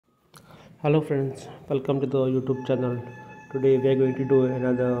Hello friends, welcome to the YouTube channel. Today we are going to do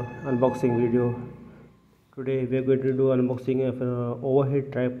another unboxing video. Today we are going to do unboxing of an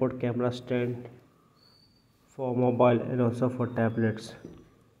overhead tripod camera stand for mobile and also for tablets.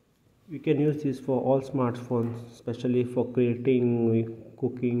 You can use this for all smartphones, especially for creating,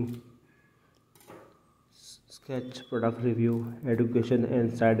 cooking, sketch, product review, education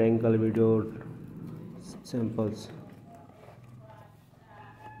and side angle video samples.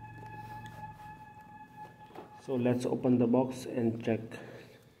 So let's open the box and check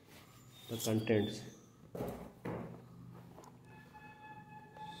the contents.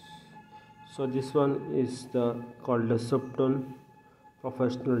 So this one is called the Subton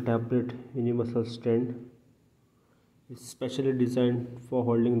professional tablet universal stand. It's specially designed for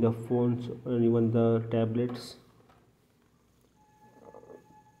holding the phones and even the tablets.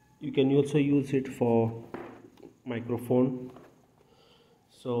 You can also use it for microphone.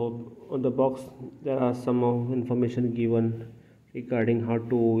 So on the box there are some information given regarding how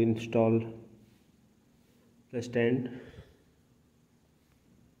to install the stand.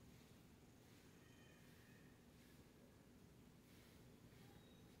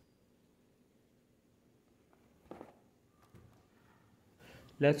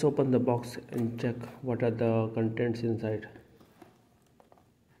 Let's open the box and check what are the contents inside.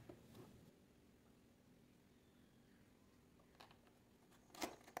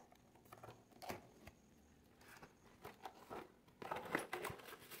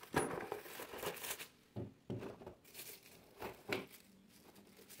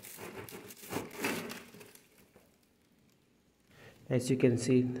 As you can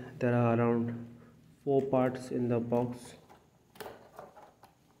see, there are around 4 parts in the box.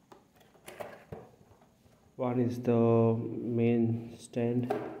 One is the main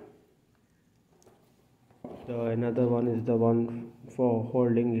stand. Another one is the one for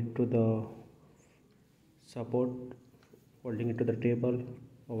holding it to the support, holding it to the table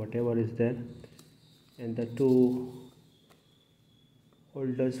or whatever is there, and the two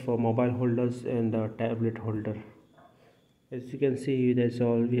holders for mobile holders and the tablet holder. As you can see, that's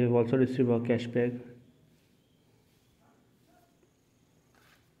all. We have also received a cash bag.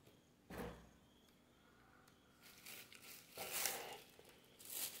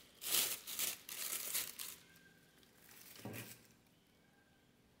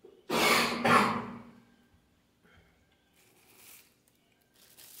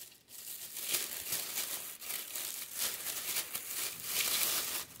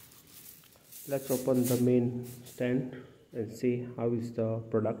 Let's open the main stand and see how is the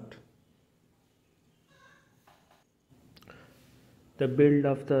product. The build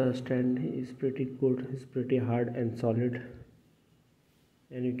of the stand is pretty good. It's pretty hard and solid,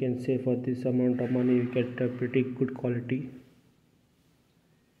 and you can say for this amount of money you get a pretty good quality.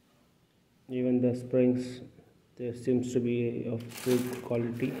 Even the springs, there seems to be of good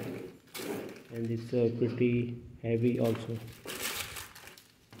quality, and it's pretty heavy also.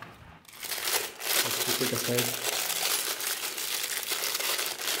 Let's keep it aside.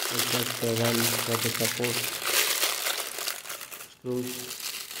 And that's the one for the support screws.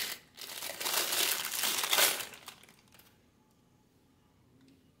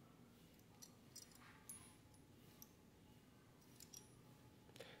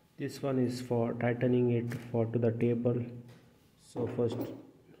 This one is for tightening it to the table. So first,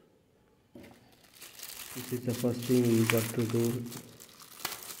 this is the first thing we got to do.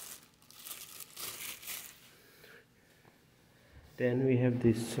 Then we have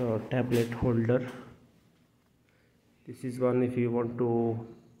this tablet holder. This is one if you want to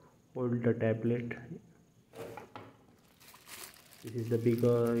hold the tablet. This is the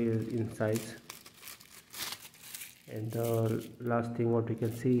bigger in size. And the last thing what you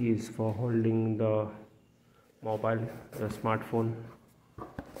can see is for holding the mobile, the smartphone.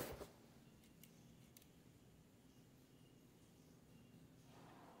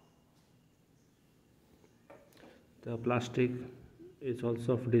 The plastic is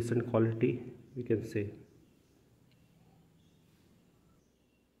also of decent quality, we can say.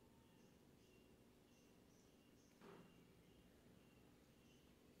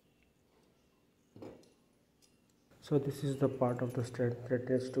 So this is the part of the stand that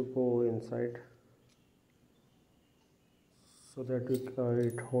needs to go inside, so that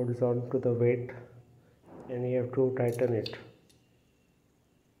it holds on to the weight, and you have to tighten it.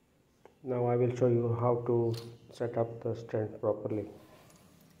 Now I will show you how to set up the stand properly.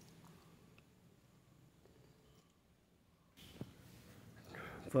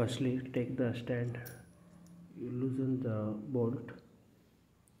 Firstly, take the stand, you loosen the bolt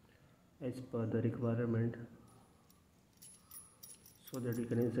as per the requirement. so that you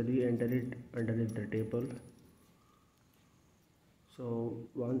can easily enter it underneath the table. So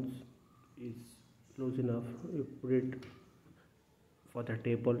once it's loose enough, you put it for the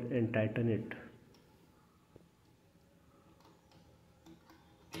table and tighten it.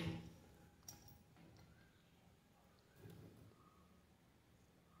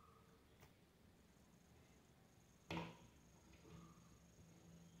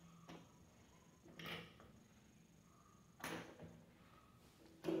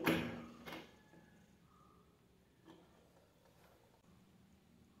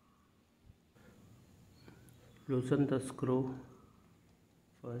 Loosen the screw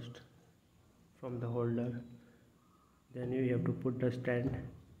first from the holder, then you have to put the stand,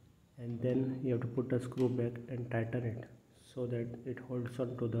 and then you have to put the screw back and tighten it so that it holds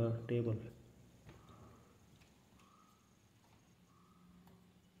on to the table.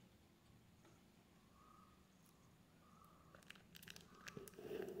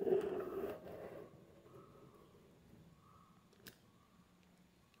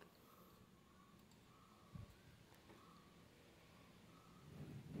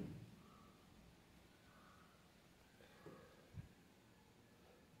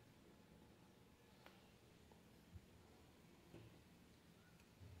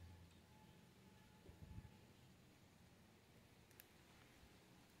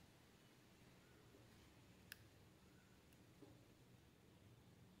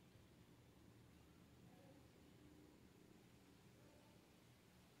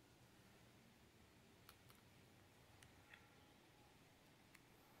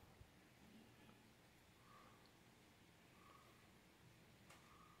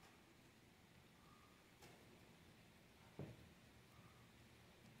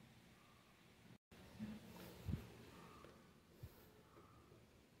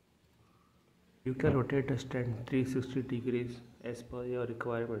 You can rotate the stand 360 degrees as per your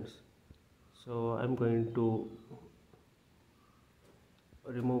requirements. So I'm going to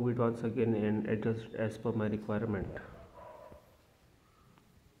remove it once again and adjust as per my requirement.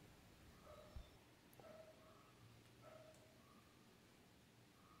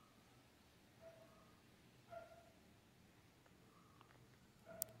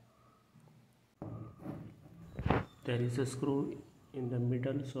 There is a screw in the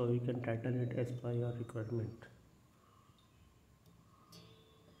middle, so you can tighten it as per your requirement.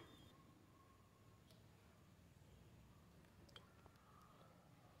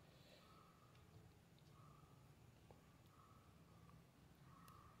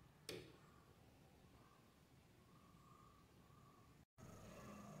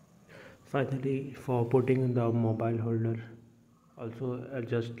 Finally, for putting the mobile holder, also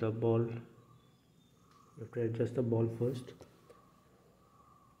adjust the ball. You have to adjust the ball first.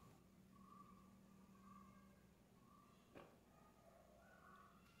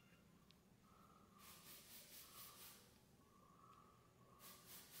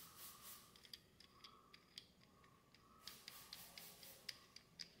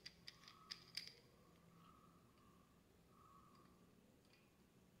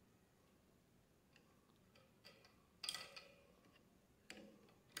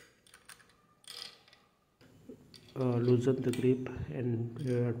 Loosen the grip, and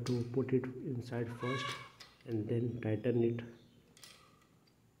you have to put it inside first and then tighten it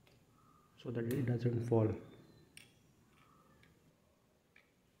so that it doesn't fall.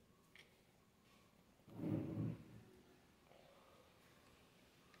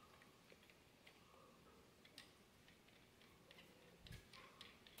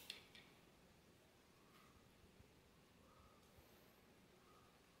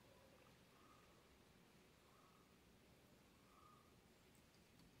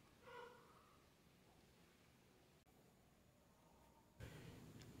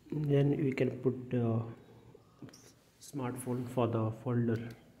 Then we can put the smartphone for the folder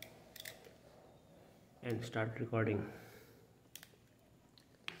and start recording.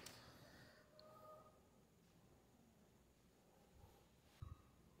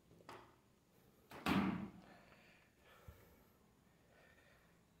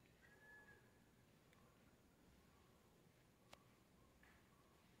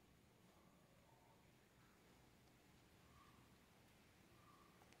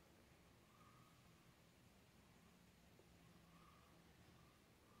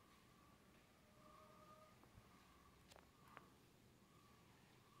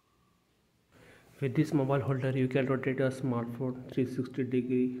 With this mobile holder, you can rotate a smartphone 360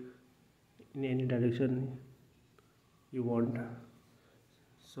 degree in any direction you want.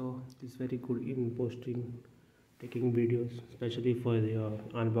 So this is very good in posting, taking videos, especially for your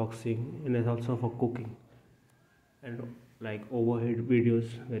unboxing, and also for cooking. And like overhead videos,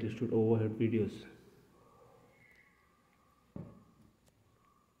 where you shoot overhead videos.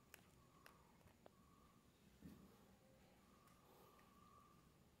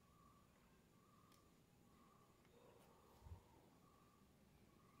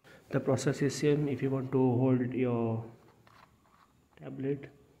 The process is same. If you want to hold your tablet,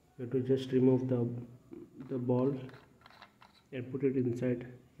 you have to just remove the ball and put it inside,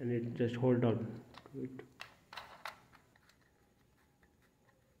 and it just hold on to it.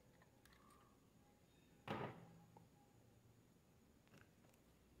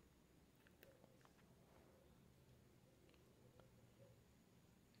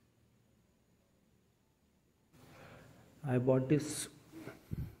 I bought this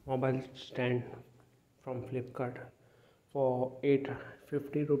mobile stand from Flipkart for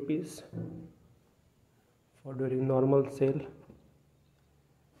 850 rupees for during normal sale,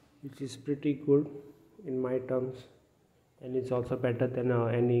 which is pretty good in my terms, and it's also better than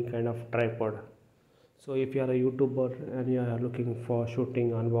any kind of tripod. So if you are a YouTuber and you are looking for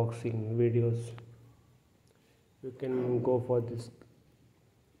shooting unboxing videos, you can go for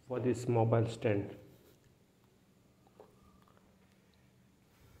this mobile stand.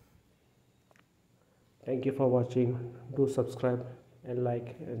 Thank you for watching. Do subscribe and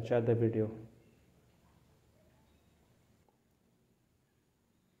like and share the video.